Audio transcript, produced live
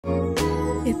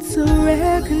It's a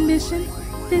rare condition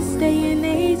this day and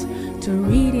age to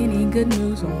read any good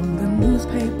news on the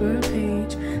newspaper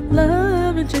page.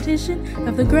 Love and tradition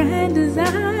of the grand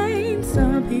design.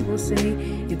 Some people say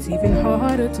it's even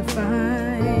harder to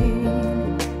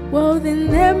find. Well, then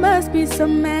there must be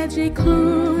some magic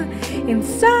clue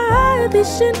inside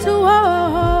these shinto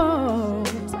walls.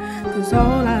 'Cause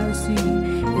all I see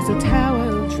is a tower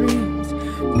of dreams,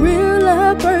 real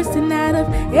love bursting out of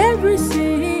every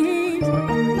scene.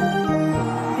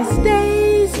 As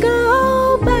days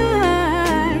go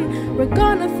by, we're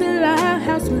gonna fill our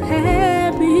house with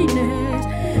happiness.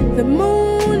 The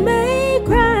moon may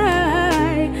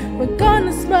cry, we're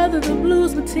gonna smother the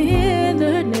blues with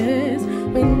tenderness.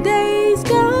 When days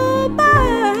go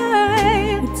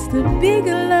by, it's the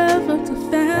bigger love of the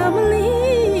family.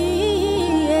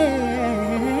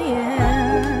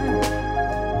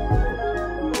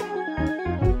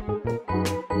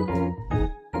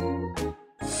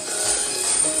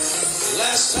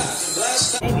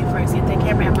 Baby first, get that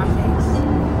camera out my face.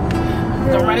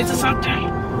 Go right into something.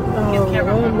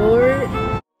 Oh, Lord.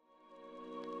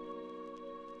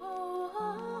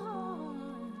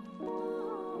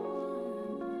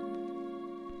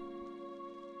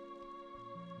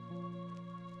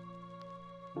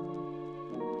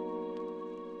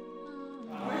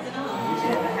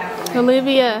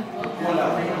 Olivia.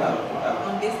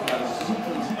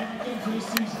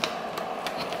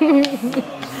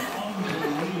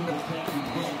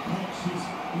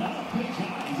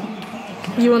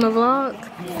 You want to vlog?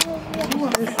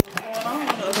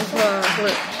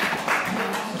 Look.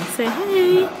 Say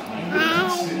hey.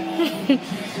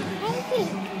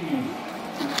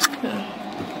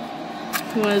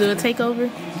 You want to do a takeover?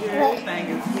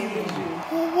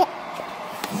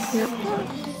 Yep.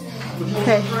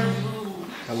 Okay.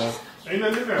 Hello. Ain't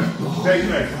nothing in there. Take it.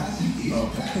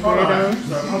 Hold on.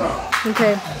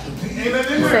 Okay. Ain't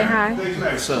nothing in there. Say hi.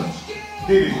 What's up?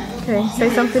 Okay. Say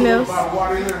something else.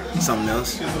 Something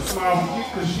else?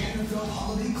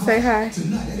 Say hi.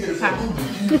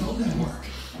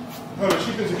 Hold on,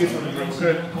 she gonna get something,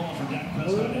 okay?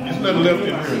 There's nothing left in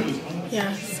here.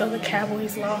 Yeah, so the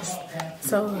Cowboys lost.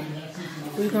 So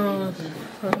we're gonna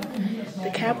the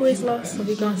Cowboys lost, so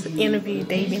we're gonna interview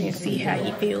Davian and see how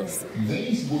he feels.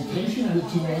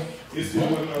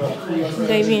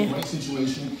 Davian,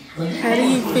 how do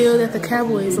you feel that the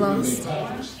Cowboys lost?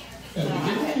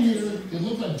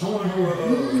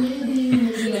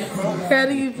 How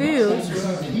do you feel?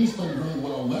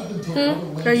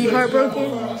 Are you heartbroken?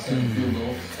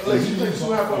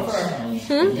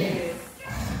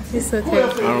 It's okay. I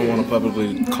don't want to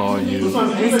publicly call you It's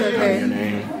okay. your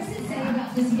name.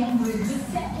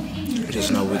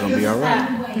 Just know we're going to be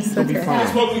alright. It's We'll be okay. fine.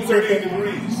 It's supposed to be 38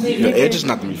 degrees. It's just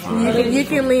not going to be fine. You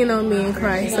can lean on me and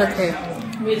cry. It's okay.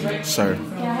 Sir.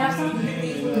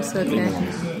 It's okay.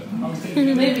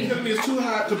 It's too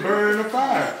hot to burn a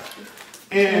fire.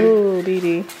 And Ooh,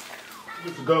 Dee.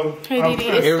 let's go. Hey, Dee.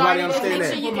 Everybody understand Make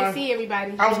that? sure you can see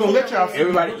everybody. I was gonna let y'all see.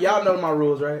 Everybody, y'all know my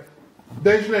rules, right?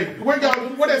 Where y'all?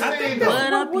 What that stand?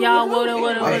 What up, y'all? What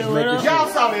up? Y'all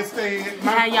saw that stand.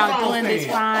 How y'all doing this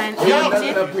fine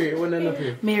Nothing up here. Nothing up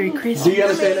here. Merry Christmas. Do you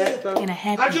understand that? Though? And a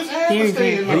happy, I just had very, the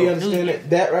very stand. Do you though. understand that?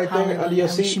 That right there under your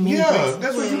seat? Yeah,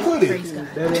 that's where you put it.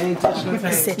 That ain't touching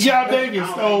nothing. Y'all David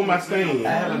stole my stand. I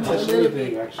haven't touched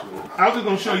anything, actually. I was just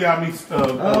gonna show y'all me look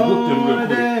them real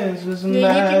quick. Dance with Yeah, you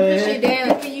can push it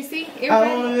down. Can you see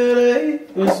everybody?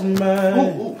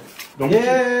 Ooh.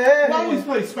 Yeah. Why always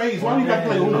play spades? Why do you gotta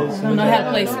play Uno? I don't know how to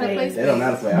play spades. They don't know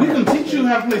how to play. We can teach you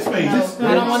how to play spades.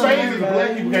 Spades is a black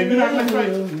people game. You know how to play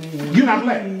spades? You're not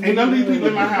black. Ain't none of these people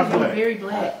in my house black. Very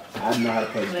black. I know how to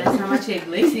play. Last time I checked,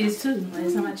 Lacey is too.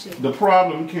 Last time I checked. The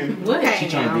problem can. What? She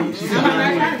trying to be. She's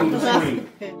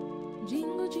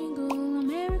Jingle, jingle, a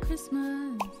Merry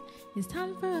Christmas. It's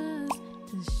time for us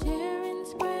to share and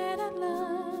spread our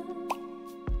love.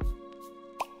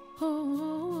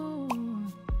 Oh,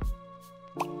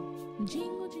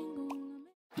 jingle, jingle.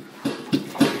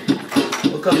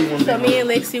 What color you want? So me and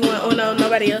Lexi won. Oh no,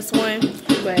 nobody else won.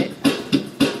 But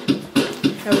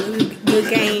that was a good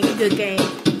game. Good game.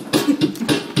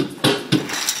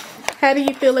 How do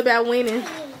you feel about winning?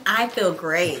 I feel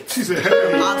great. She said,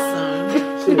 hey.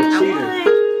 Awesome. She a I cheater.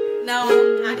 won. No,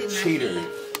 I did not. Cheater.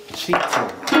 cheat.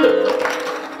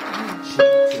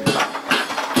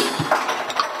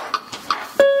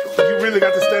 You really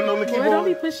got to stand on the Boy, don't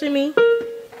be keyboard? pushing me.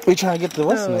 We trying to get the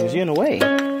what's names. You're in the way.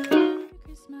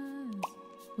 Christmas,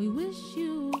 we wish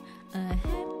you a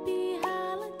happy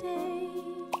holiday.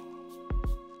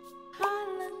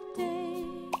 Holiday,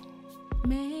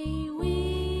 may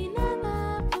we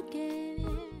never forget it.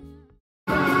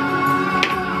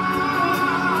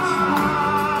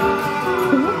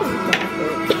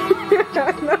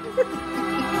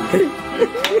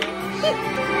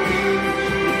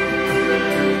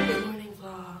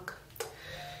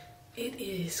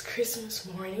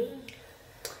 this morning.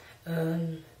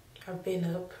 I've been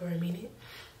up for a minute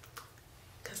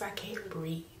because I can't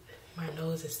breathe. My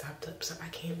nose is stopped up, so I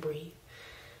can't breathe.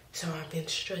 So I've been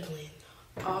struggling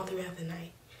all throughout the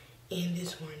night and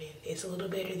this morning. It's a little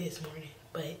better this morning,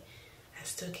 but I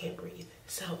still can't breathe.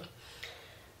 So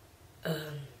I'm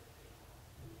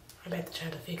about to try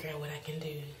to figure out what I can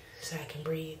do so I can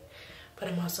breathe. But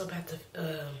I'm also about to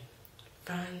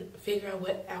figure out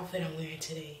what outfit I'm wearing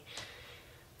today.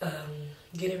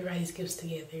 Get everybody's gifts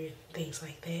together, things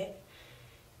like that.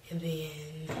 And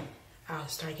then I'll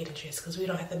start getting dressed because we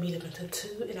don't have to meet up until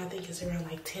 2, and I think it's around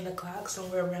like 10 o'clock,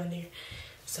 somewhere around there.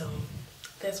 So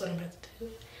that's what I'm about to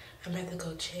do. I'm about to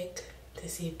go check to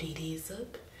see if Dee Dee is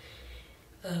up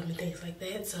and things like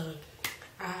that. So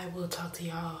I will talk to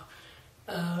y'all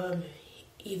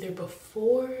either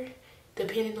before,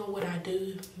 depending on what I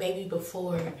do, maybe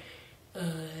before.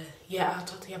 Yeah, I'll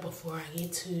talk to y'all before I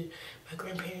get to my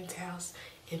grandparents' house,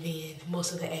 and then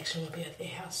most of the action will be at their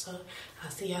house. So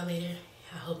I'll see y'all later.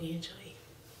 I hope you enjoy.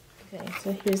 Okay,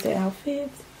 so here's the outfit.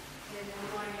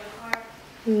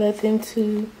 Nothing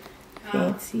too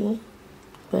fancy,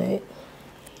 but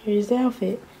here's the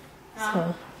outfit.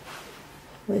 So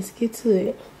let's get to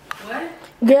it. What?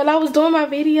 Girl, I was doing my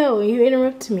video and you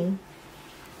interrupted me.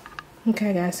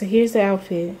 Okay, guys, so here's the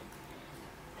outfit.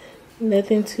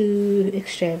 Nothing too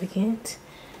extravagant.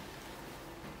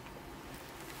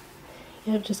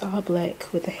 Yep, just all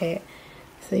black with a hat.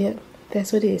 So yep,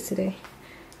 that's what it is today.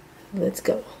 Let's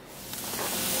go.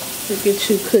 Look at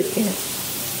you cooking.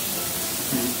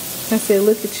 I said,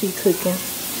 look at you cooking.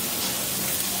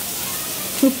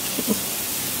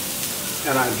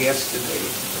 And our guests today,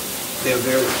 they're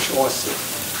very choice.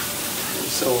 And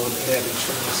so they had a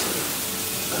choice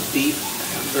of a beef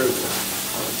hamburger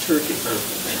or a turkey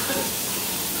burger.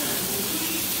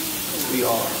 We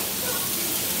are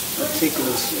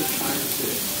meticulously trying to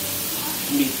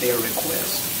meet their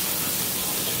request.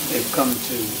 They've come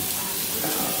to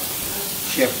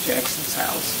Chef Jackson's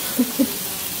house,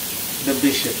 the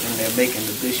bishop, and they're making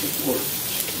the bishop work.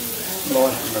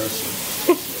 Lord have mercy.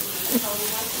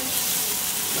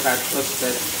 But I trust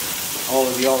that all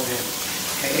of y'all have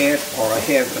had or are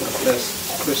having a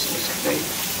blessed Christmas day.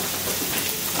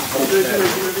 I hope that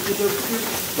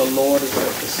the Lord is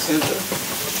at the center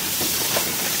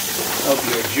of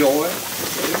your joy.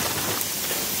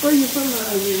 Where are you from?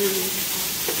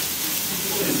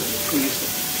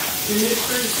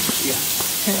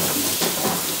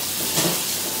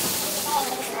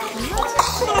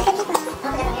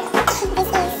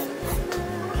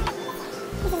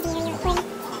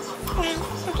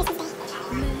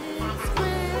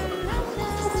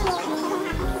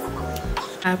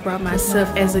 I brought myself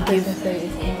as a gift.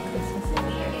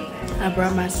 I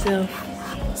brought myself,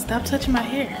 stop touching my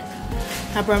hair.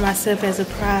 I brought myself as a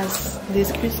prize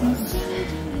this Christmas.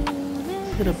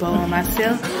 Put a bow on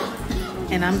myself,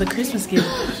 and I'm the Christmas giver.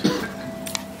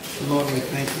 Lord, we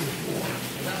thank you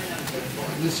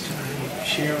for this time,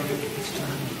 sharing this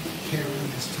time,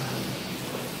 caring this time,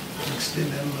 to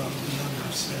extend that love beyond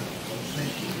ourselves.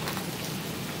 Thank you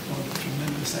for the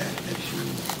tremendous act that you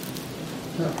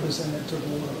represented to the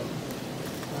world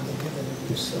by the giving of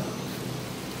yourself,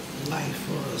 life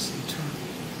for us eternal.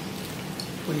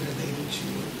 Pray today that you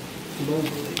would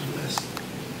globally bless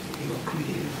your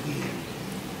creative being.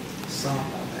 Some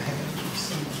of the heavens,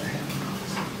 some of the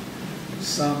heavens.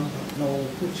 Some don't know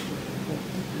which way and what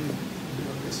to do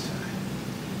during this time.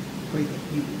 Pray that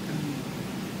you would be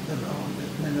the Lord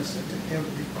that minister to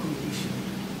every creation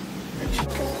that you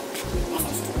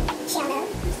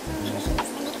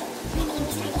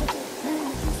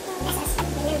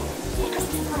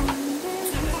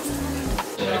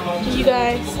You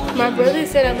guys, my brother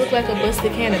said I look like a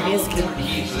busted can of biscuit.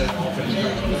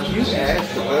 You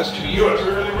ask the question.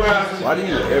 Why do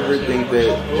you ever think that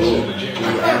when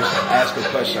you ask a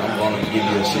question, I'm going to give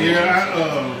you a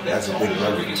solution? That's a big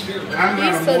brother. He's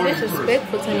so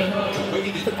disrespectful to me.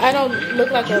 I don't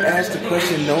look like You a... ask the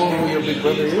question knowing who your big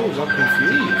brother is. I'm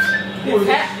confused.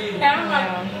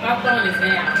 My phone is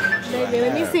down. Baby,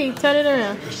 let me see. Turn it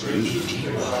around.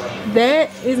 That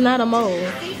is not a mole.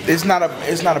 It's not a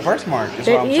birthmark.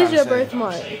 That is your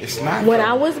birthmark. It's not. When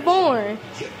I was born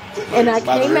and I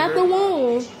came out the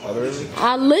womb,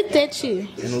 I looked at you.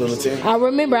 In a little tin. I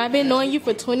remember I've been knowing you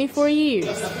for 24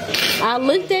 years. I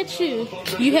looked at you.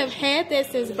 You have had that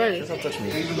since birth. Don't touch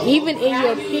me. Even in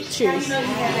your pictures.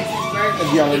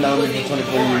 You only known me for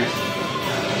 24 years.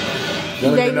 You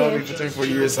only been knowing me for 24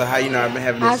 years, so how you know I've been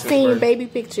having this I've since seen birth? baby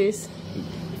pictures.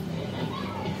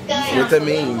 What that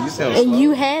mean? You sound And slow.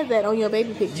 you had that on your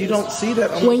baby pictures. You don't see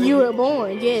that on When my you baby. were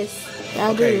born, yes.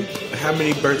 I Okay, do. how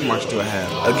many birthmarks do I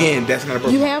have? Again, that's not a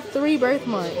birthmark. You have 3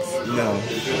 birthmarks. No.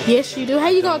 Yes, you do. How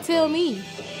you gonna tell me?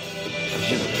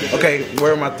 Okay,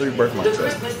 where are my 3 birthmarks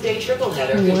at?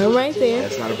 One right there.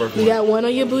 That's not a You birthmark. got one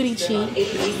on your booty cheek,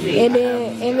 and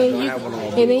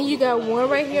then you got one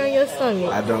right here on your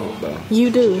stomach. I don't though.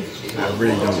 You do. I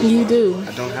really don't. You do.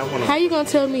 I don't have one. How you gonna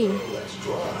tell me?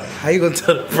 How you gonna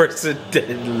tell the person that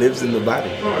lives in the body?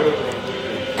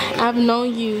 I've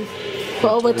known you for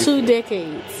over 2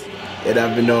 decades. And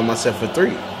I've been knowing myself for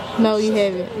 3. No, you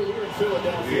haven't.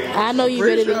 I know you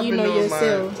better than you know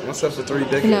yourself. Myself for 3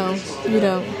 decades. No, you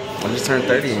don't. I just turned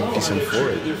 30 in December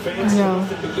 4th. No.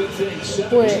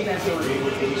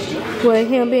 What,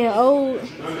 him being old?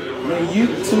 Man, you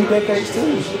 2 decades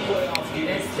too.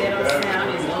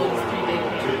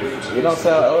 You don't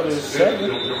sound old as 7.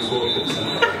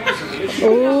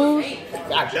 Ooh,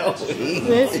 I know.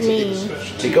 that's mean.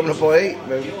 He coming up on 8,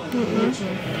 baby.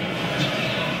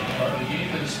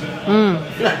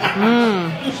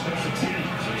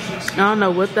 I don't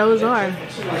know what those are.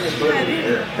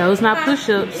 Those not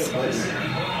push-ups.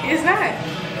 It's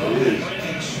not.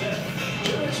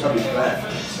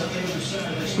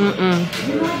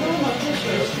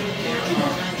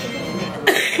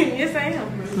 Yes, I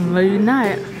am. No, you're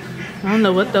not. I don't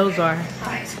know what those are.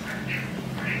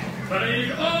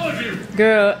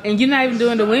 Girl, and you're not even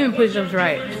doing the women push-ups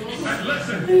right.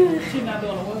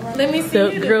 Let me see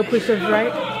The you do girl it. push-ups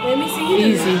right. Let me see you do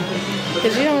Easy. it.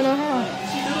 Because you don't know how.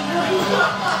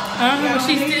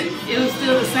 It was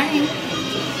still the same.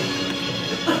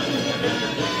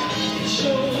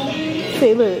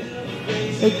 See, look.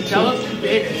 Look at Those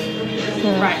better.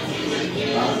 Right.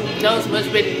 Those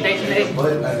much better than they say.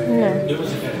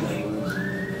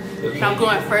 Yeah. I'm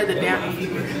going further down.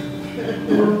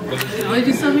 What did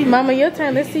you tell me? Mama, your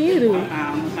turn. Let's see you do it.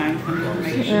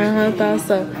 Thought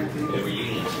so.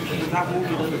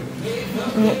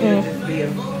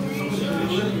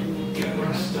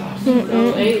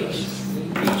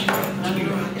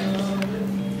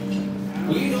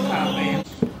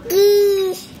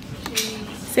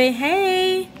 Say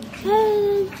hey.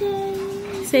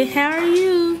 Say how are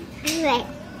you?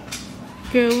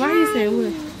 Girl, why you say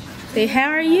what? Say how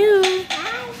are you?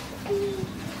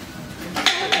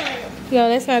 No,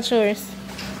 that's not yours.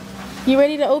 You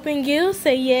ready to open gifts?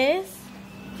 Say yes.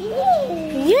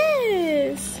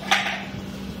 Yes.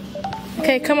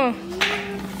 Okay, come on.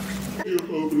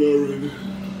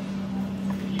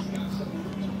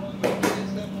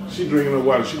 She drinking her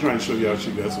water. She trying to show y'all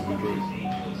she got something to drink.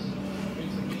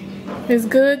 It's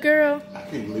good, girl. I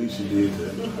can't believe she did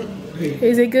that.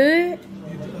 Is it good?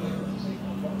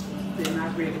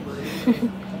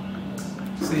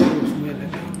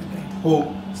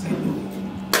 Who?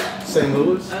 St.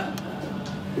 Louis?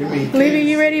 You mean Olivia,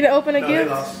 you ready to open a No, they gift?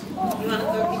 lost. You want to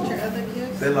go get your other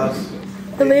gifts? They lost.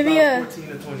 Olivia. 14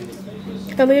 to 20.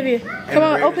 Olivia, come And the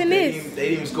on, Raiders, open they this. didn't- They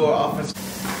didn't even score offense.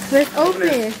 Let's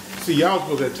open. See, y'all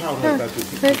supposed to have taught her about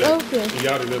this. Let's today. open. And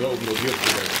y'all didn't let her open no gift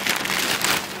today.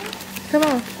 Come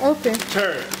on, open.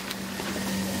 Turn.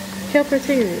 Help her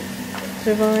to it,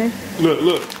 Javon.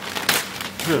 Look.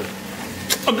 Here.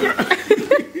 Oh, girl.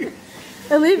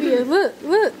 Olivia, look.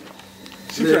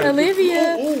 She tried to-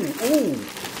 Olivia. Ooh.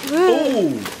 Look.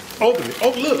 Ooh. Open it.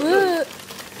 Oh, look. Look.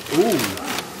 Ooh.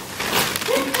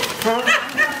 Huh?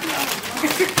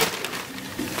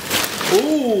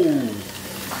 Ooh.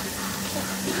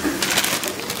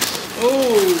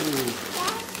 Ooh.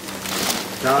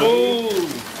 Doggy. Ooh.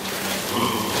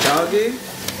 Doggy.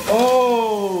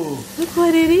 Oh. Look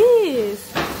what it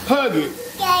is. Hug it.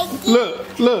 Look.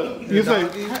 You say,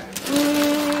 Doggy.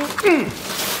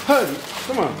 hug it.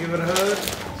 Come on. Give it a hug.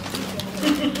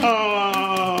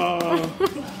 Oh.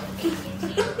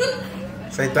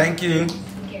 Say thank you.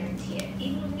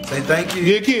 Say thank you.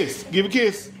 Give a kiss. Give a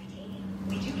kiss.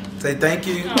 Say thank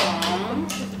you.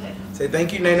 Say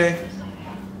thank you, Nene.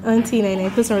 Auntie Nene,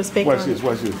 put some respect Watch on this. it.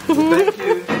 Watch this. Say thank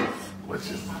you. Watch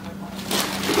this.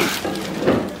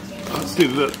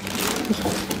 Sit it up.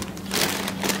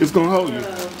 It's gonna hold you.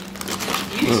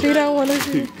 She don't want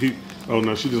to. Oh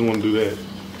no, she just want to do that.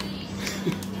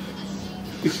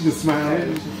 She just smile at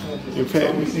me and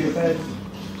pat me.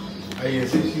 Oh yeah,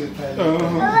 see she was patting.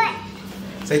 Uh-huh.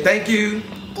 Say thank you.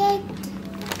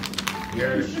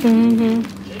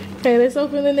 Okay, let's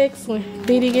open the next one.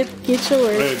 Need to get I yours.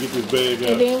 gotta get this bag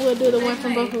And out. then we'll do the one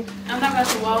from both of them. I'm not about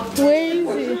to walk. Where is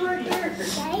it?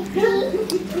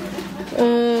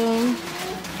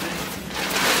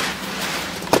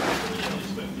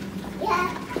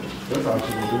 That's all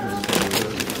she gonna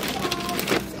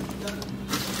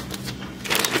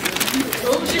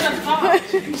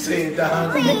You say it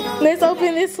down. Let's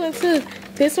open this one too.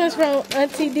 This one's from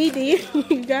Auntie Didi.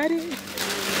 You got it?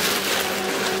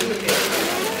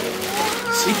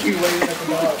 She keep waiting at the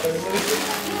dog.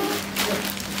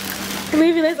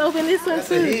 Levy, let's open this one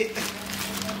too.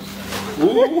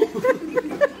 Ooh.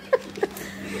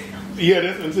 Yeah,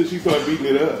 that's until she started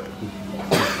beating it up.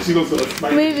 She gonna start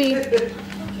spanking. Levy,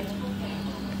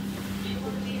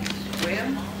 Well,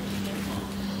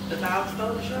 the dog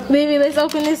stole the show. Levy, let's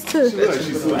open this too. She look like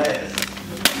she's so ass.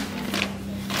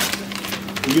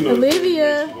 You know,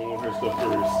 Olivia. she gonna want her stuff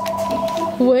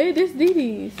first. What? This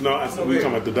Didi's. No, I said we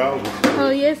talking about the dog.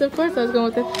 Oh yes, of course I was going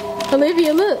with that.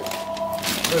 Olivia, look.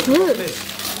 Look.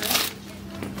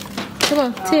 Come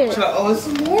on, tear it. Oh,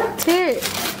 some more? Tear it.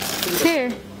 Tear.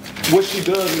 What she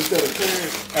does instead of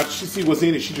tearing, after she see what's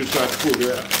in it, she just tries to pull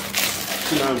it out.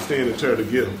 She not understand to tear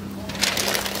together.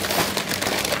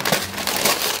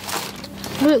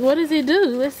 Look, what does he do?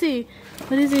 Let's see.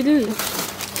 What does he do?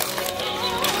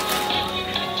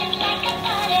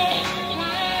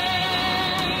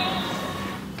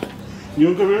 You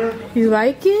wanna come here? You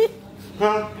like it?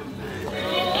 Huh?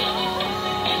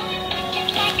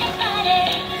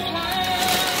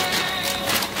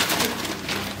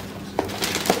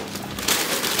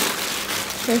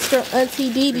 That's from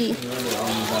Auntie Didi.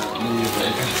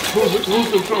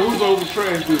 Who's over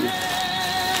trash duty?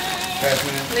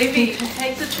 Levy,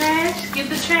 take the trash. Get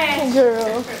the trash.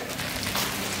 Girl.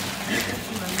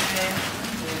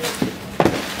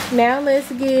 Now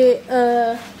let's get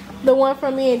the one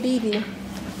from me and Didi.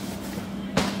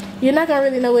 You're not gonna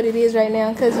really know what it is right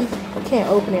now because you can't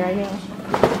open it right now.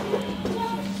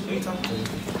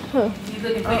 Huh. You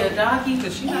looking for your doggy?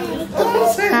 Because she knows.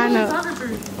 I know.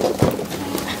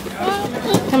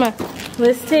 Come on.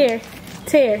 Let's tear.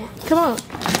 Tear. Come on.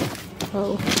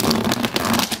 Oh.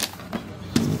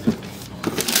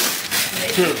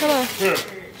 Come on. Here.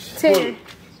 Tear.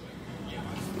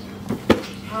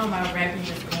 Oh, my wrapping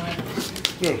is going.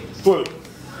 Here. Put it.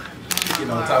 Get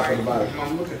on top of the bottom.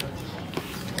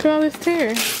 Come on, let's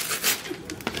tear.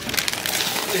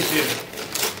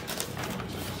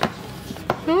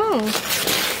 Come on.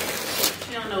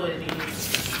 She don't know what it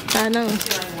is. I know.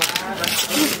 She's like, wow.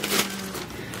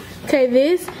 Okay,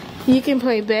 this, you can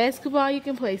play basketball, you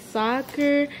can play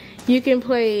soccer, you can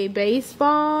play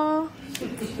baseball.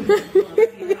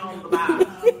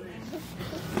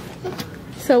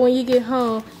 So when you get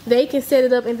home, they can set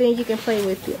it up and then you can play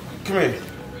with it. Come here.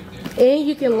 And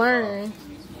you can learn.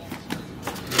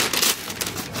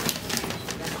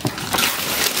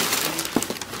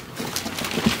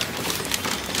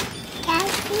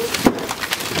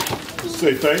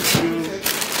 Say thank you.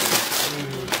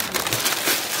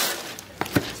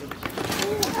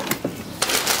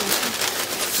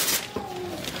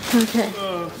 Okay.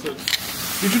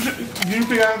 Did you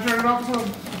figure out how to turn it off or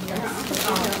something?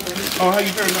 Oh, how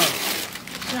you turn it off?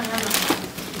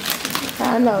 I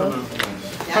know.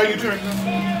 How you turn it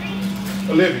off?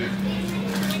 Olivia,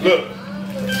 look.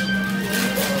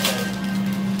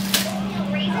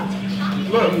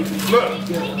 Look.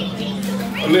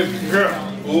 Olivia, girl.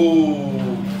 Ooh.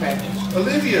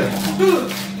 Olivia.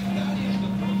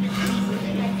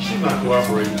 She's not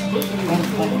cooperating.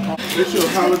 This your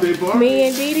holiday bar? Me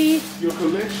and Didi, Your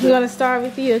collection? we're gonna start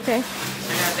with you, okay? I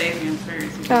got Davian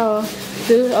first. Oh,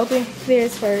 do open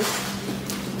theirs first.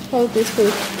 Hold this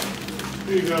food.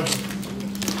 Here you go.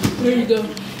 There you go.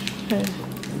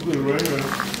 Put it right here.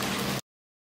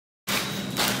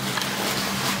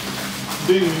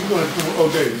 Didi, you gonna come? Oh,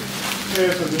 David.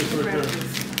 Pass her this right there.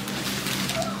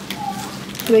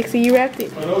 Lexi, you wrapped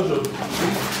it. Oh, those are.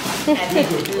 I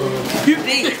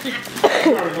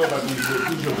already know about these books.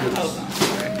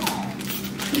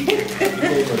 These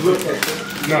are books.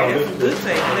 Look. No, this is Let's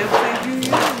take you.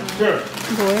 Here.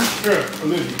 Boy. Here,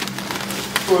 Olivia.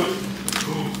 Put it.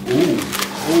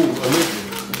 Ooh, Olivia.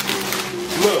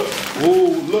 Look.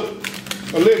 Look.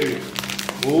 Olivia.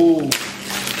 Ooh.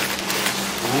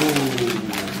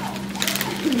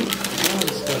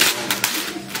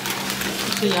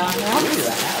 We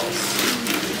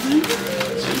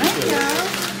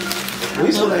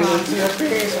still ain't went to your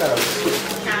parents' house.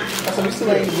 I said we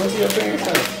still ain't went to your parents'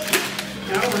 house.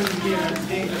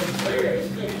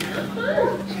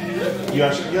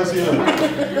 Y'all see her?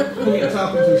 Who you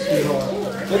talking to, sweetheart?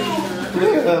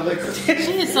 Look at her, look.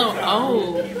 She is so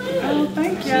old. Oh,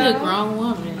 thank you. She a grown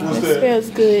woman. What's It that? smells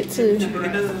good too.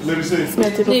 Let me see.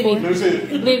 Smelled it Libby. before. Let me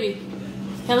see. Libby.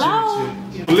 Hello?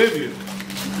 Olivia.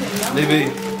 Libby,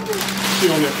 She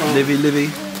on that phone. Libby.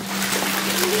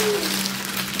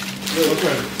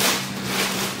 Okay.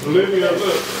 Olivia,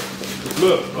 look.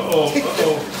 Look. Uh-oh.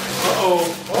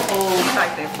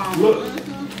 Like that phone. Look.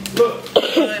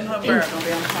 Her and her bird gonna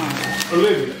be on the phone.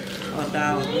 Olivia. Or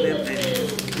dollars, whatever that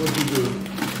is. What you do?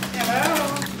 Hello.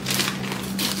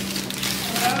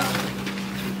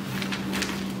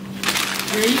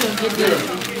 Girl, you gonna get this.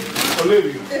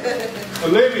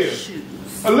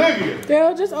 Olivia.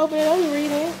 Girl, just open it up and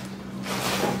read it.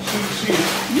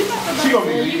 She gonna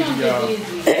be easy, y'all.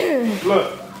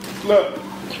 Look.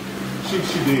 She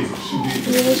did.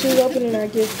 Yeah, when she's opening our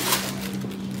gift.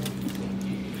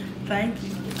 Thank you.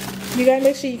 You gotta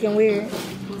make sure you can wear it.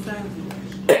 What size is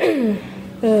it?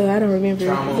 I don't remember,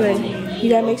 but you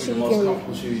gotta make sure you can wear it.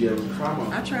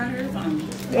 I tried hers on.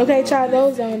 Okay, try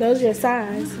those on. Those are your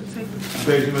size.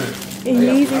 And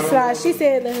Yeezy slide. She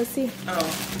said let her see. Oh.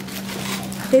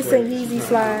 It's a Yeezy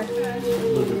slide.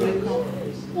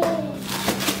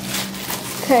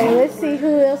 Okay, let's see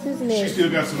who else is She next. still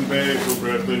got some bags over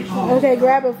there, I think. Okay,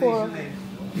 grab it for her.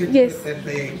 Yes. That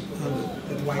bag,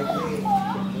 that white bag.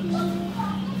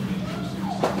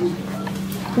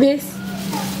 This.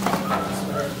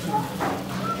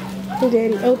 Hey,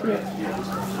 Daddy, open it.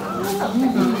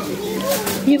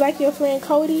 You like your friend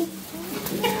Cody?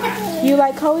 You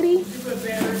like Cody?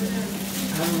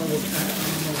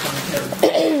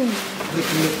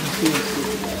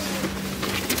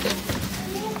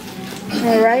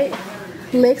 All right.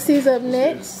 Lexi's up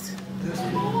next.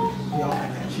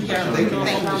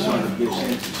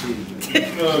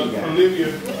 Olivia.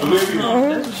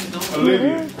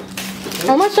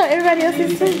 I'm gonna show everybody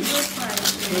else's too.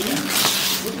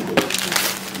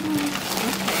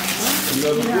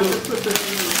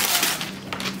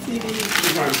 You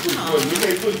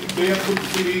can't put they have to put the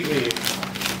CDs in,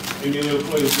 and then they'll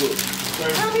play the book.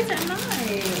 Okay? Oh, these are nice.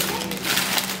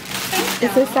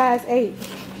 It's a size 8. It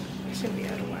should be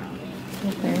out a while.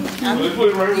 Okay. Let's put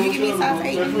it right You give me size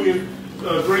 8? Let's put your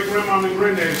great grandmom and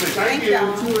granddad and say thank you.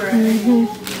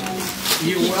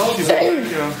 You're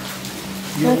welcome.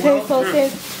 Okay, so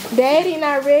since Daddy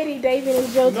not ready, David,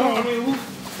 it's your No, I turn. mean,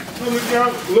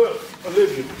 look,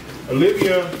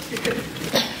 Olivia.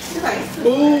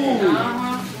 Ooh.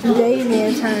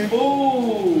 David's turn.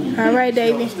 Ooh. All right,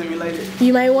 David. Stimulated.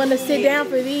 You might want to sit down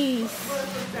for these.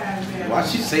 Why'd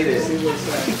she say that?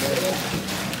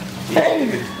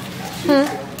 Heavy.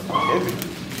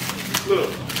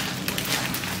 Look.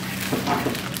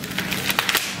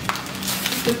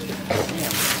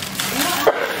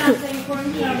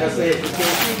 That's it.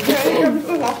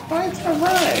 That's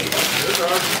alright. That's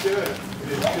all she said.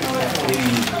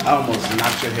 I almost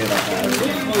knocked your head off.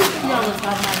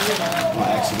 My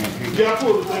accident. Yeah, I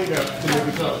pulled the thing out to make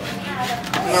it talk.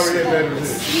 I already had that in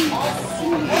this.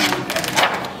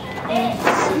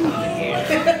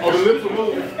 Oh, the lips are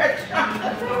moving.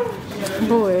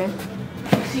 Boy.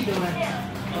 What's she doing?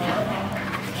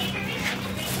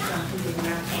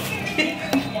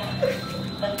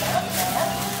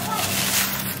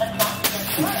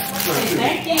 Say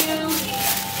thank you.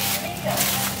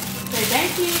 Say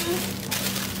thank you.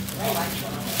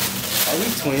 Are we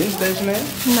twins, Desmond?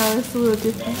 No, it's a little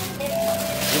different.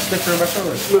 What's different about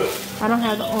yours? Look. I don't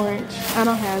have the orange. I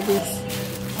don't have this.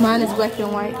 Mine is black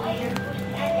and white.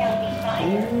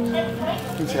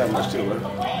 You see how much to it?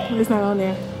 It's not on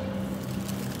there.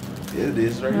 It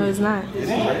is right No, here. it's not. It is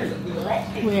right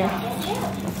here. Where?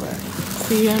 Okay.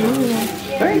 See, I knew that.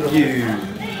 Thank you.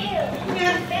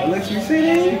 Alex, you see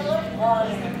these?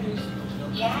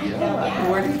 Yeah, I can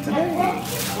wear these today.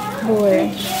 Boy.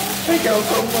 Thank y'all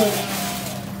so much.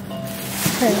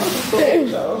 Okay.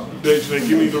 They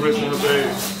give me the rest of her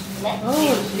bag.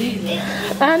 Oh, Jesus.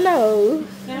 I know.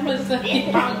 That was so cute.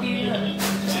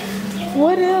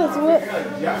 What else?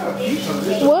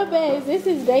 What bags? This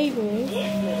is David's.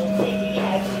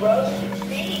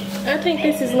 I think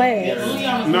this is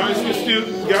last. No, it's still,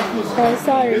 y'all was, Oh,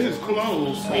 sorry. this is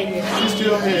closed. She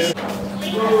still has.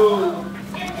 Oh.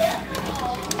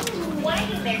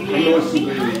 Lord, she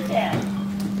baby.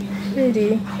 Pretty.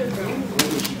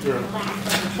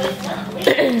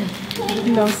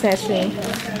 No sashimi.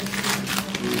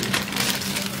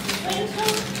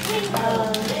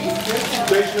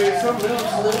 They said something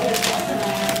else.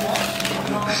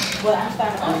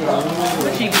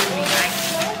 What you give me, like?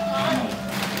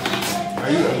 Are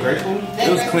you ungrateful? It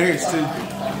was clearance too. You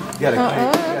got a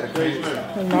clearance.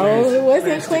 No, it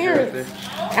wasn't clearance.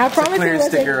 I promise it Clearance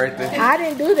wasn't. sticker right there. I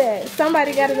didn't do that.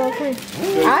 Somebody got it on clearance.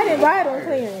 I didn't buy it on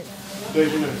clearance.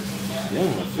 There's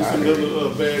Yeah. another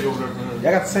bag over there for her. Y'all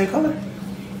got the same color?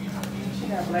 She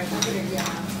got black and white.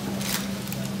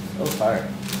 Oh, fire.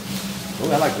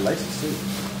 Oh, I like the laces too.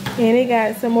 And it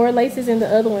got some more laces in the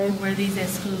other one. Wear these at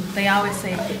school. They always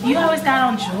say, you always got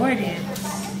on Jordans.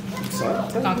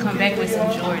 Gonna come back with some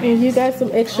Jordans. And you got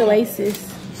some extra laces.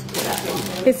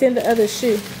 It's in the other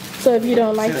shoe. So if you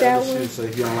don't like Send that other one, shoes. So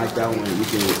if you don't like that one, you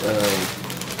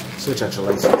can switch out your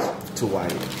laces to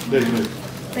white. I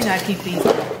think I keep these.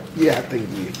 Yeah, I think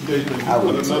you. I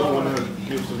would another one that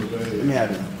gives them the Let bag. me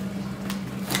have it.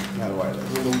 Not a white lace.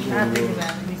 I think about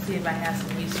it. Let me see if I have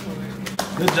some use for it.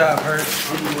 Good job, Hurt. I'm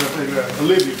just gonna take that.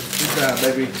 Olivia. Good job,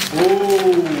 baby.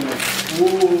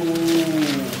 Ooh.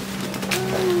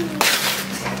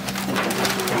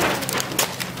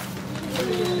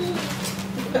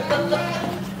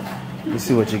 Let's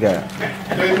see what you got.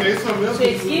 There's something else.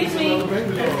 excuse me.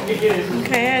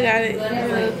 Okay, I got it.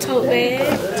 A tote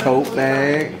bag. Tote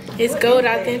bag. It's gold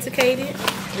authenticated.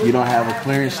 You don't have a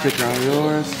clearance sticker on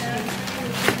yours.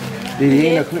 Did he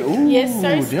ain't a clear? Ooh, Yes,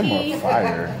 sirski. them are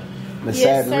fire. The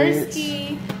Yes, sad reds.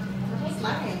 sirski.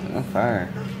 I'm fire.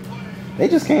 They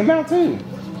just came out too.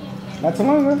 Not too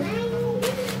long ago.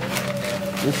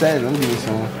 It's sad. Let me give you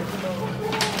some.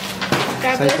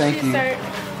 God Say bless thank you, you. sir.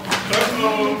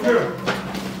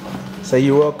 Say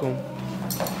you're welcome.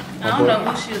 I don't know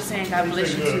who she was saying God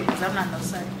bless you to, because I'm not no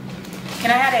son.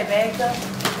 Can I have that bag though?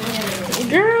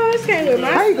 Girl, this came with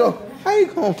my. How you go? How you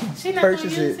gonna She not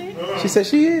purchase gonna use it? it? She said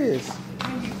she is.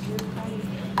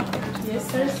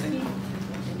 Yes, sirski.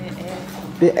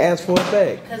 They asked for it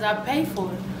back, Because I paid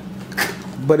for it.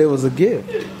 but it was a gift.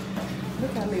 Look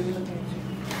how baby look at you.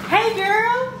 Hey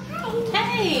girl!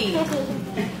 Hey!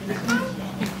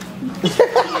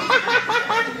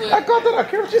 I caught that on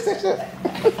camera. She said shit.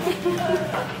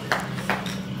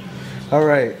 All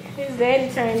right, His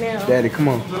daddy turned now. Daddy, come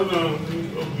on.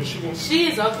 She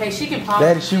is okay. She can pause.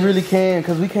 Daddy, she really can,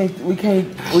 cause we can't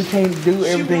do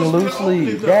everything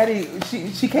loosely. Daddy,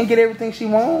 she can't get everything she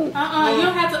wants. You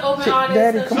don't have to open all that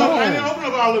Daddy, stuff. come No, I on. didn't open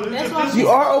up all of it. That's why You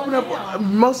are opening up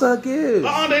most of her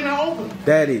gifts. They not open.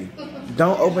 Daddy,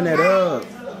 don't open that up.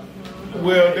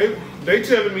 Well, they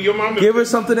telling me your mom. Give her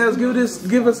something else.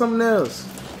 Give her something else.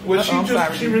 Well,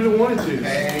 she really wanted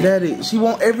this. Daddy, she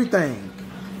want everything.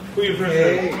 Who you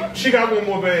dressed? She got one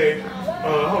more bag.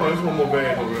 Hold on, there's one more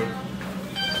bag over there.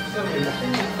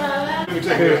 Let me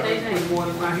take it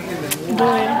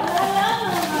out.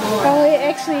 Oh, it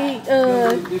actually,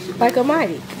 like a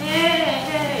mighty.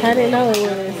 I didn't know it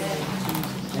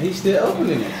was. And he's still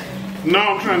opening it. No,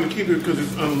 I'm trying to keep it because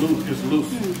it's unloose. It's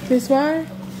loose. This one?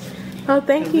 Oh,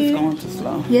 thank you. Going too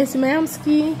slow. Yes, ma'am,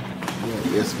 ski.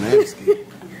 Yes, ma'am.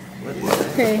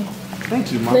 Okay,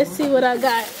 Thank you, Mom. let's see what I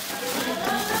got.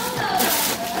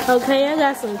 Okay, I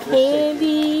got some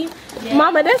candy.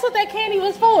 Mama, that's what that candy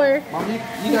was for. Mom, you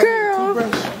got Girl. a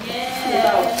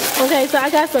toothbrush? Okay, so I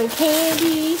got some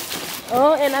candy.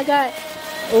 Oh, and I got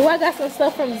some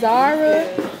stuff from Zara.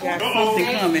 Got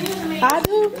something coming. I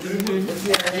do.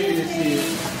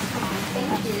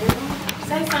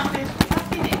 Say something.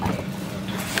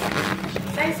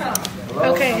 Say something.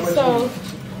 Okay, so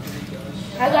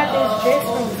I got this dress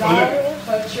from Zara.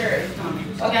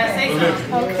 Okay, say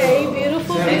something. Okay,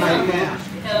 beautiful. Say something.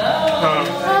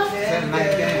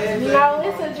 No,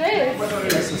 it's a dress.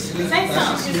 Say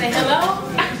something. She say hello.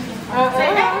 Say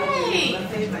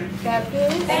hey. Got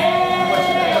this.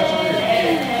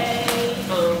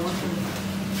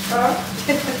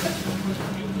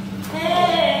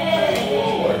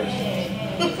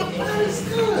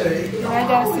 I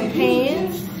got some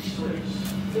pants.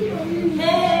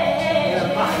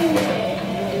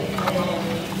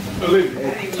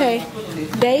 Okay,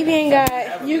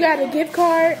 Davian you got a gift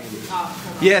card?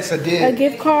 Yes, I A did.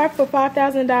 gift card for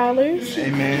 $5,000.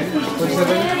 Amen.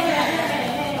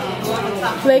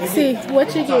 Lexi,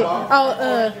 what you get?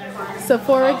 Oh,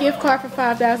 Sephora gift card for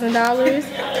 $5,000.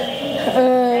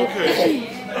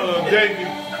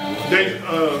 David,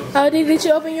 Oh, did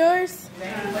you open yours?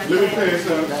 let me pass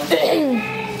out.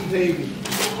 David,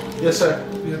 Yes, sir.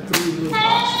 you have 3 little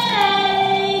boxes.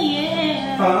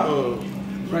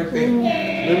 Right there.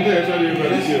 Let me pass out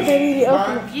everybody. Yes. Hey, did you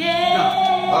open it?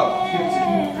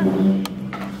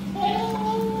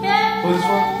 What's this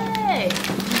for?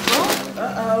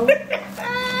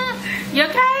 You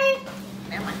okay?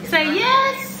 Say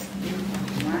yes.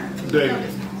 David.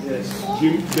 Yes.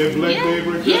 Give me that black bag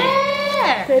right there.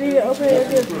 Yeah. Hey, did you open your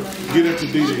gift? Get it to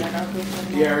Didi.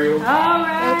 Ariel. All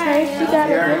right. Okay, she got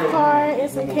a gift card and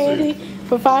some candy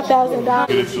for $5,000.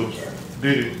 Get it to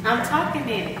Didi. I'm talking in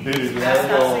it.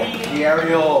 Didi.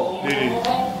 Ariel. Didi.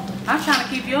 I'm trying to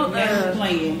keep your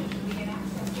Playing.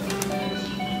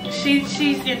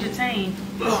 She's entertained.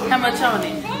 How much on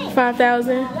it?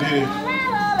 5,000. Didi.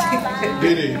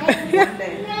 Didi.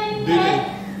 Didi.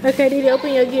 Okay, did you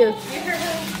open your gift?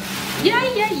 Yeah.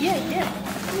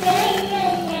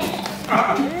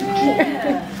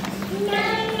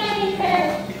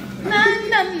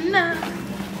 Na.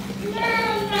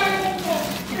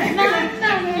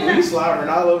 You slobbering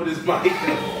all over this mic.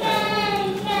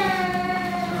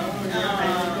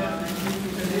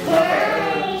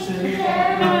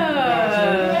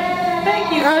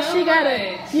 Thank you. Oh, so she got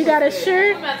much. you got a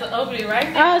shirt? I'm about to open it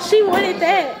right now. Oh, she wanted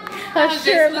that. Her was just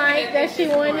shirt, looking Mike, at that this she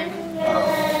this wanted.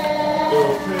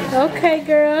 Okay,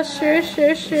 girl. Sure.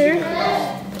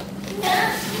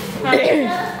 I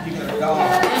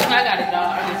got a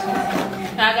dog.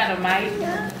 I got a mic.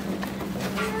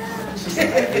 I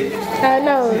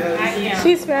know. I am.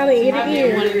 She's smiling ear to I've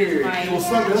been wanting ear.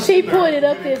 this mic. She pulled it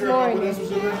up this morning. Of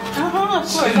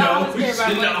course. I always care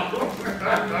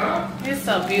about money. It's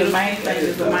so beautiful.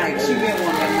 She been wanting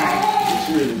that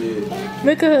She really did.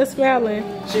 Look at her smiling.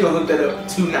 She gonna look that up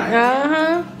tonight.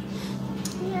 Uh-huh.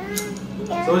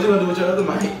 So what you gonna do with your other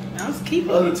mic? I'm just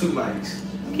keeping Other it. 2 mics.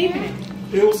 Keeping it.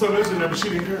 It was something else in there, but she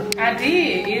didn't care. I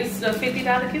did. It's a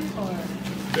 $50 gift card.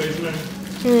 Days later.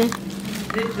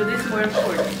 But this is more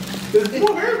important. This is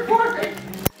more important.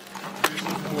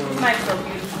 This mic's so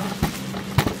beautiful.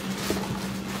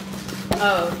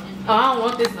 Oh, I don't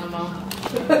want this no more.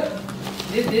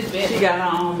 This better. She got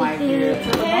her own mic here.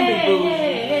 Tell her don't be bougie.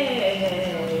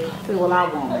 Hey. Say, well, I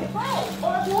want it.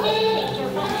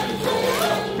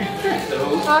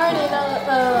 I already know.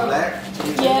 Black.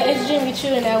 Yeah, it's Jimmy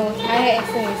Choo in that one. I had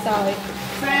accidentally saw it.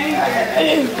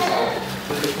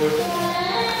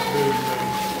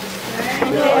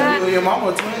 Yeah, you and your mama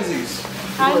are twinsies.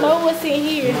 I know what's in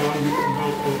here. No, you can go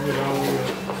open it all the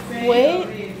way. What?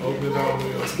 Open it all the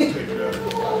way up. Take it out.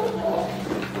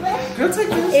 Girl, take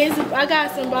this. I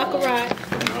got some baccarat. No,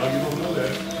 you don't know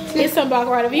that. It's some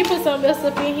baccarat. If you put something else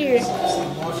up in here,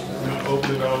 Now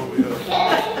open it all the way up.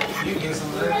 You get some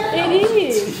of that? it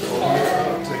is. Open it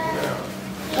up. Take it out.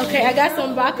 Okay, I got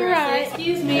some baccarat.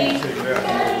 Excuse me. Take it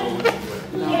out.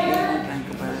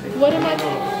 What am I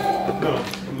doing? No,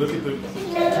 look at the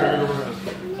turn it around.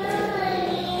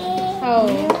 Oh,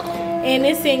 and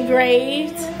it's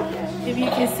engraved. If you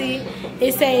can see,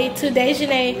 it say to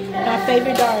Dejanay, my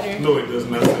favorite daughter. No, it does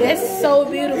not say that. That's so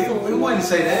beautiful. We wouldn't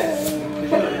say that.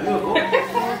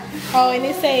 Oh, and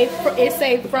it say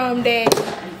from Daddy.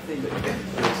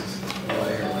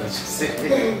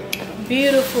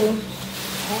 Beautiful.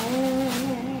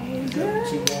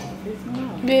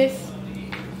 This.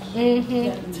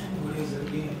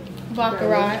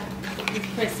 Baccarat.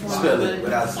 Spell it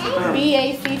without spelling.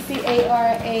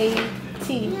 BACCARAT.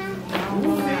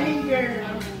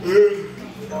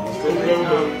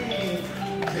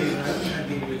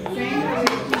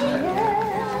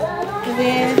 And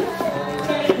then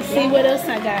let's see what else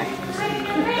I got.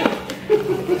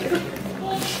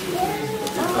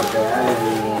 Okay, I didn't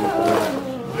really want to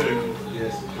put it.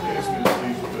 Yes.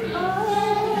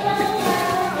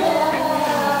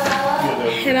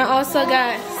 And I also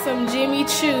got some Jimmy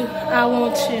Choo. I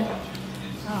want you.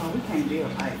 Oh, we can't deal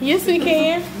like Yes, we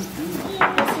can.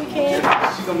 Yes, we can.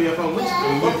 She's gonna be up on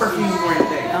what perfume you wearing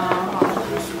today?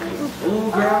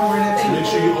 Ooh, girl, I'm wearing that too. Make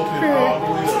sure you open it all the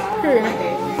way up. Here.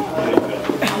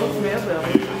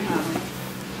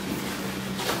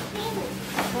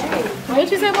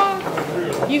 What you say, Mom?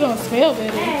 You gonna smell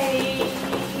better.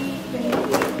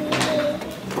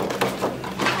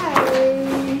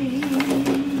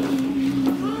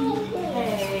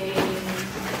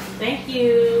 Thank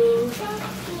you.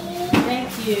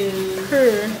 Thank you.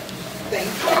 Here.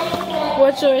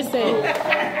 What yours say?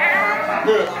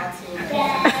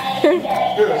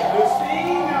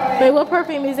 Wait, what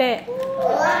perfume is that?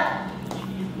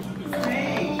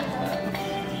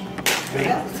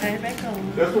 Turn it back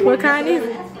on. That's the What kind is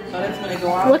it? so that's when they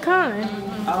go out. What kind?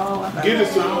 Oh, I Get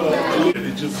it to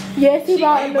it just Yes, he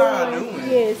bought a new buy a one. new one.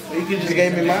 Yes. You just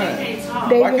gave me mine.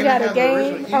 They Why even can't I got a have the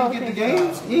game. original? You Oh, didn't get the okay.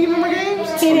 games? You didn't get my games?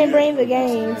 He didn't bring the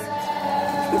games.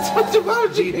 What about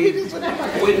GD?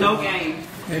 with no game.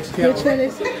 Which one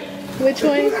is it? Which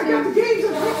one is it? I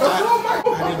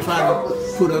didn't try to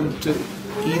put them to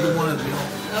either one of them.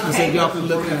 I said y'all can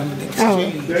look at them and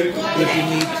exchange if you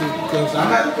need to. Because I'm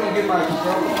not gonna get my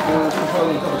controller in a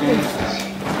couple games.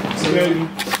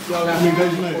 y'all got I mean,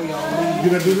 that's nice. You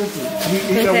gotta do this.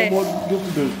 He got Okay. one more gift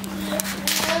to do.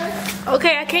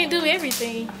 Okay, I can't do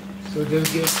everything. so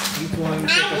just get each one and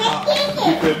take a pop. You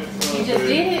just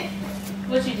did it?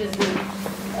 What you just did?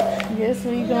 Yes,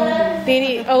 we gonna. Then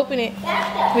he open it.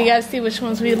 We gotta see which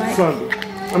ones we like. Sunday.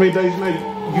 I mean, Daisy,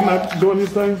 you not doing this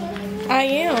thing? I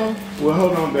am. Well,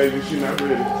 hold on, Daisy. She's not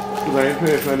ready. Because I ain't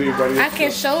paying for anybody I else.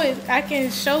 can show it. I can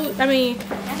show. I mean, you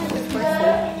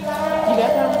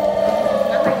got them?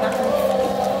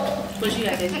 What you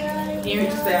got, Daddy? You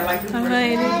just say I like this.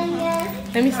 Alright.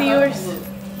 Let me see yours.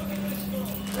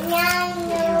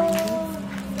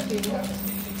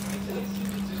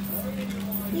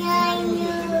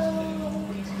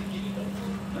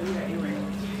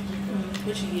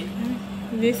 What you get?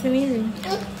 This and earring.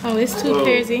 Oh, it's 2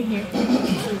 pairs in here.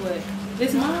 What?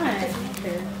 It's mine.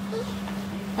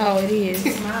 Oh, it is.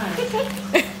 It's mine.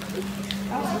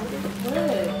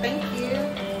 Good. Thank you.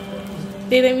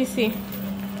 Did let me see. You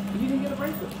didn't get a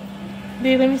bracelet.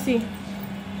 Did let me see.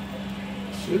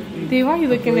 Did why you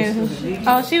looking at her?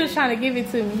 Oh, she was trying to give it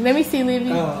to me. Let me see, Livy.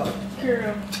 Girl.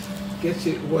 Get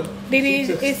you what? Did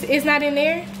it's not in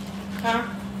there? Huh?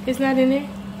 It's not in there?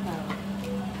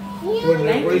 What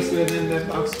the bracelet in that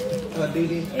box,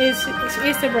 Didi? It's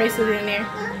the bracelet in there.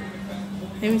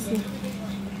 Let me see.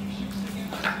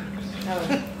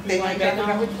 Be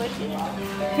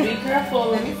careful.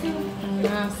 Let me see.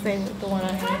 I'll stay with the one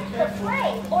I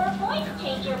have. Or voice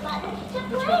changer buttons to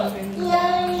play.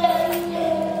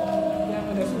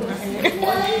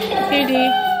 Here,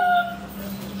 Dee.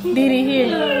 Didi, here.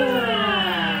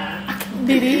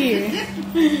 Didi, here.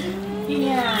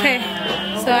 Yeah. Okay,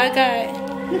 so I got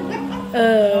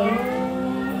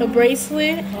a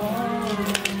bracelet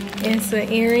and some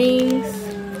earrings.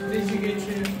 Did you get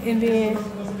your? And then,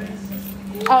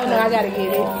 oh no, I gotta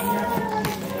get it.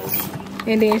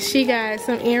 And then she got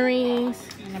some earrings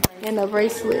and a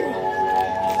bracelet.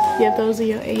 Yep, those are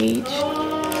your age.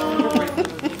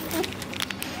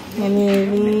 And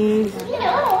then these.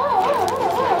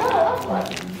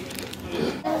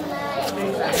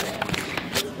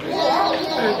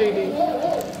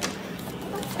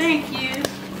 Thank you.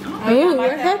 Ooh,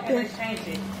 what happened? Change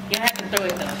it. You have to throw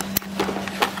it though.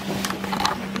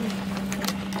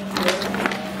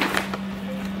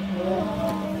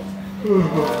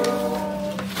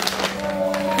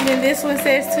 And then this one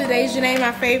says, "Today's Janae,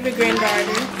 my favorite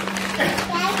granddaughter."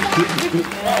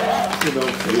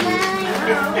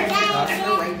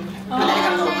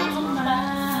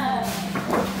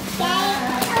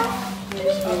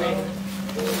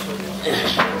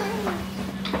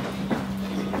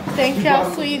 Thank y'all,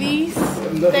 sweeties.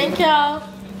 Thank y'all.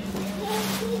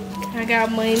 I got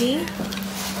money.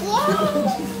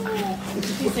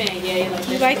 She's saying yeah, like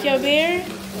You like your bear?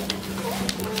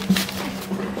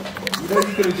 You know,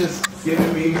 you could have just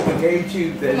given me the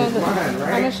GameCube that is mine, I'm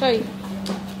gonna right? show you. Is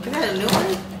that a new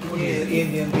one? Yeah,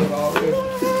 Indian give all this.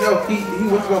 No, he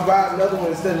was gonna buy another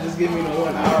one instead of just giving me the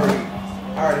one I already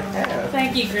have.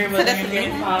 Thank you, grandmother and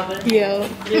grandfather. Yo.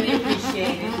 Really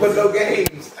appreciate it. But no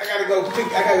games. I gotta go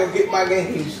get my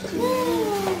games.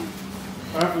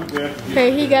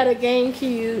 Hey, he got a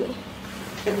GameCube.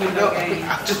 No,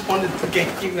 I just wanted the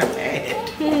GameCube I had.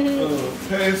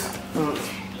 Pass.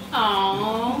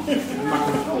 Aww.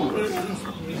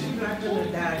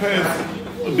 Pass.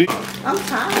 I'm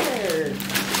tired.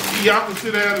 Y'all can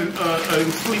sit down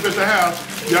and sleep at the house.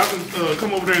 Y'all can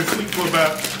come over there and sleep for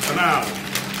about an hour.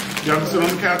 Y'all can sit on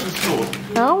the couch and snore.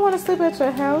 I don't want to sleep at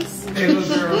your house. Hey,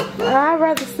 little girl. I'd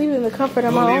rather sleep in the comfort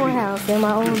of my own house than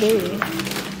my own bed.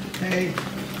 Hey.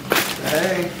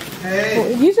 Hey.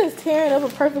 Hey. You just tearing up a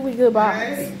perfectly good box.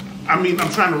 Hey. I mean,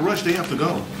 I'm trying to rush. They have to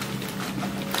go.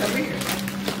 Come here.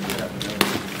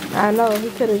 I know, he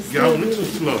could have Y'all still went too did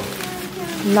it. slow.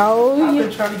 No, I've you.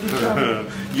 been trying to get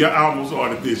you. Y'all almost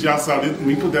ordered this. Y'all saw this.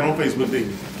 We put that on Facebook,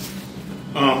 didn't you?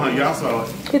 Y'all saw it.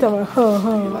 He talking about,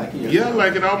 huh. Yeah,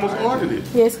 like it almost ordered it.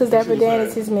 Yes, because Dapper Dan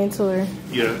is his mentor.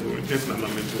 Yeah, that's not my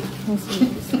mentor.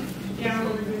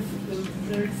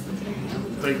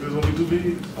 Think this gonna be too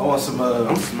big? I want some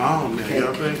I'm small, man.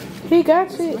 Y'all think? He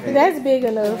got you. That's big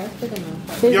enough. Y'all think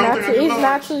I do It's large?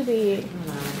 not too big.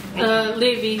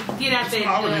 Livy, get out that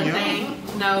Smaller than y'all. thing.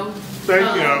 No. Thank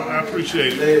y'all. I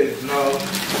appreciate it. There's no.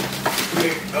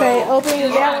 Okay,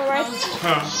 open that one right.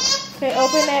 Huh? Okay,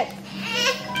 open that.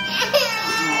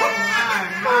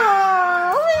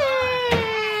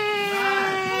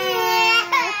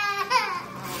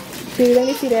 Dude, let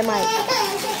me see that mic.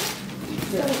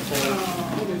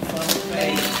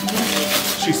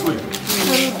 She's sleeping.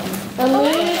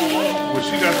 Olivia. Well,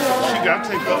 she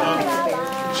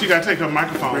got to take her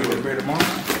microphone with her.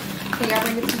 Can y'all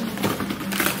bring it to me?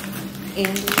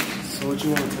 So what you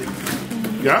want to take?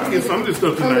 Y'all can get some of this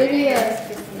stuff tonight. Olivia.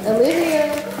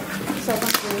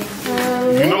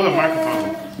 You know the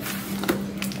microphone.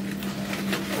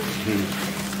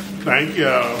 Thank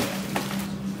y'all.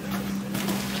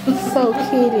 So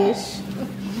kiddish.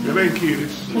 It ain't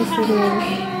kiddish. Yes, it is.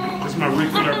 It's my Ric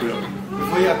Flair belt.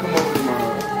 Before y'all come over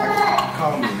tomorrow,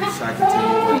 call me so I can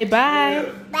tell you.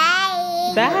 Bye.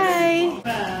 Bye. Bye.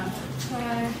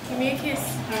 Give me a kiss.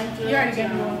 You already got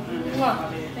me one.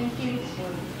 Thank you.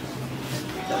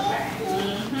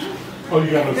 Oh, you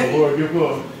got us a Lord gift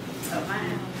card.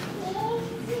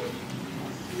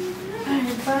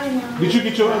 Did you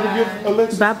get your other gift,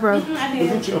 Alexa? Bye, bro.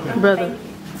 Okay. Brother.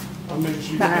 I'll make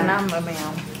sure you Bye, get I'm a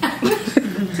ma'am.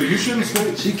 So you shouldn't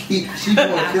stink. She going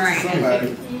to kiss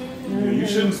somebody. Yeah, you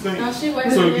shouldn't stink. No, she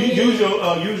wasn't So if you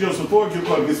really. use your support, you'll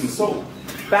probably get some soap.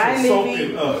 Bye, Soap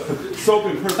Libby. and soap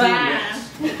and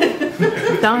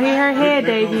perfume. Don't hit her head,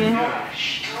 Davian.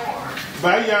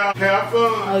 Bye, y'all. Have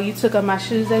fun. Oh, you took up my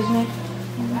shoes, Ajay?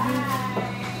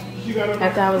 You got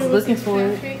After I was looking for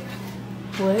it.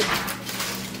 What?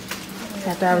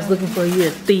 After I was looking for you,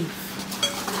 a thief.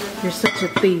 You're such a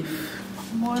thief.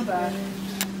 More about it.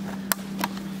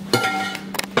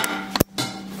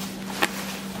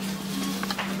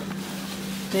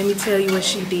 Let me tell you what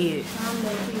she did.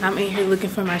 I'm in here looking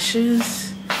for my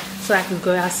shoes so I could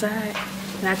go outside,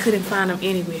 and I couldn't find them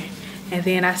anywhere. And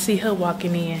then I see her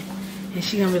walking in, and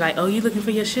she gonna be like, "Oh, you looking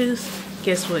for your shoes?"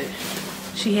 Guess what?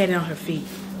 She had it on her feet.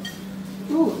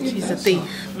 Ooh, She's a thief.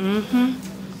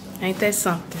 Ain't that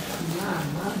something?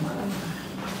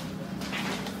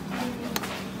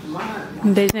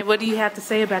 Dejanay, what do you have to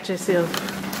say about yourself?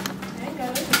 I ain't got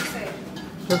nothing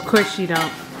to say. Of course you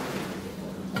don't.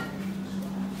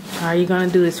 All you gonna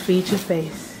do is feed your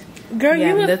face. Girl, You you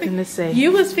have was nothing to say.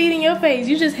 You was feeding your face.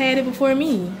 You just had it before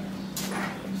me.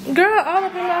 Girl, all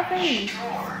up in my face.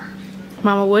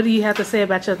 Mama, what do you have to say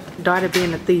about your daughter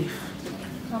being a thief?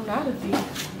 I'm not a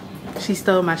thief. She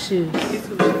stole my shoes.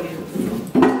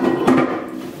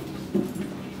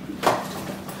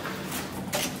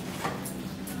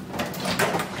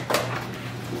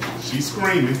 She's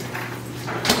screaming.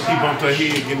 She bumped her head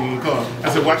getting in the car. I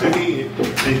said, watch her head.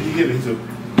 And he hit it.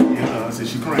 I said,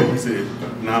 she's crying. He said,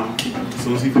 no. As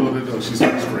soon as he pulled it up, she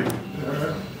started screaming.